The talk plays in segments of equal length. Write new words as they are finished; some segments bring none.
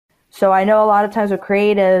So I know a lot of times with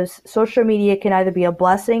creatives, social media can either be a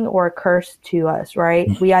blessing or a curse to us, right?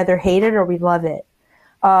 We either hate it or we love it.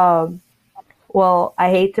 Well, I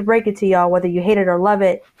hate to break it to y'all, whether you hate it or love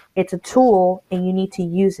it, it's a tool and you need to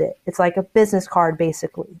use it. It's like a business card,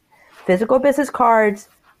 basically. Physical business cards,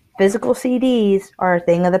 physical CDs are a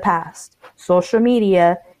thing of the past. Social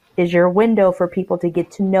media is your window for people to get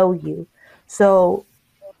to know you. So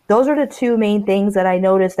those are the two main things that I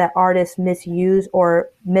noticed that artists misuse or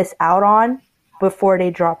miss out on before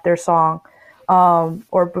they drop their song,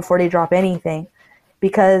 or before they drop anything.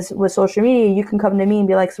 Because with social media, you can come to me and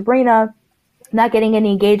be like, Sabrina, not getting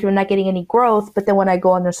any engagement, not getting any growth. But then when I go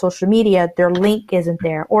on their social media, their link isn't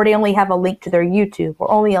there, or they only have a link to their YouTube,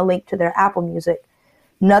 or only a link to their Apple Music,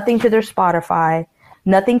 nothing to their Spotify,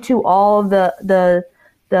 nothing to all the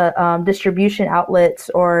distribution outlets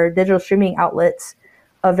or digital streaming outlets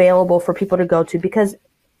available for people to go to. Because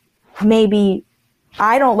maybe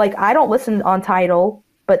I don't listen on Tidal,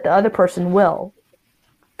 but the other person will.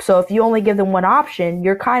 So if you only give them one option,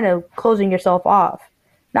 you're kind of closing yourself off.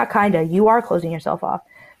 Not kind of, you are closing yourself off.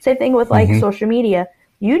 Same thing with like social media.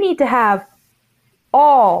 You need to have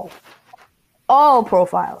all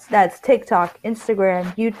profiles. That's TikTok,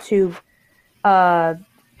 Instagram, YouTube,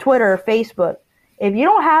 Twitter, Facebook. If you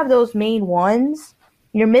don't have those main ones,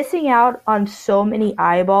 you're missing out on so many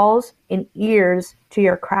eyeballs and ears to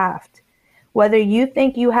your craft. Whether you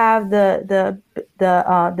think you have the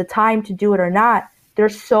time to do it or not,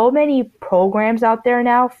 there's so many programs out there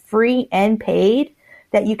now, free and paid,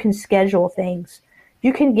 that you can schedule things.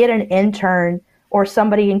 You can get an intern or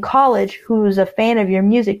somebody in college who's a fan of your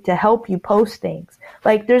music to help you post things.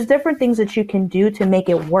 Like, there's different things that you can do to make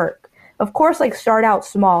it work. Of course, like, start out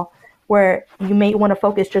small, where you may want to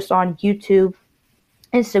focus just on YouTube,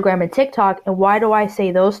 Instagram, and TikTok. And why do I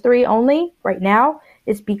say those three only right now?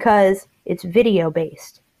 It's because it's video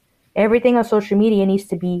based. Everything on social media needs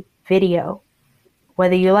to be video.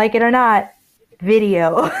 Whether you like it or not,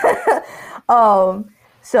 video.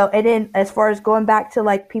 So, and then as far as going back to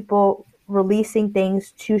like people releasing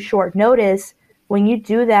things too short notice, when you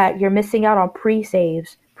do that, you're missing out on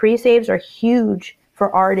pre-saves. Pre-saves are huge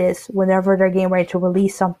for artists whenever they're getting ready to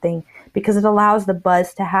release something, because it allows the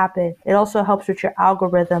buzz to happen. It also helps with your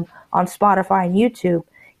algorithm on Spotify and YouTube.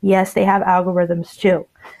 Yes, they have algorithms too.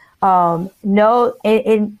 And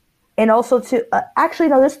also to actually,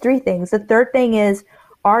 no, there's three things. The third thing is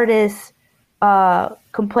artists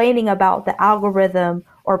complaining about the algorithm,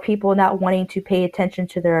 or people not wanting to pay attention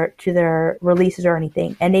to their releases or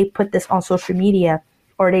anything. And they put this on social media,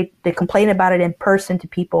 or they complain about it in person to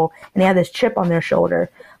people, and they have this chip on their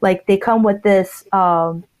shoulder. Like, they come with this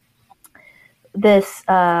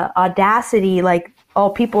audacity, like, oh,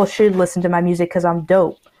 people should listen to my music because I'm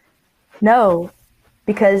dope. No,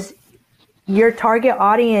 because your target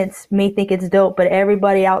audience may think it's dope, but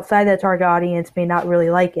everybody outside that target audience may not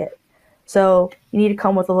really like it. So you need to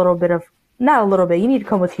come with you need to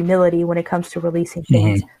come with humility when it comes to releasing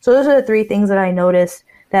things. So those are the three things that I noticed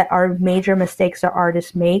that are major mistakes that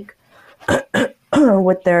artists make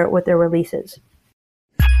with their releases.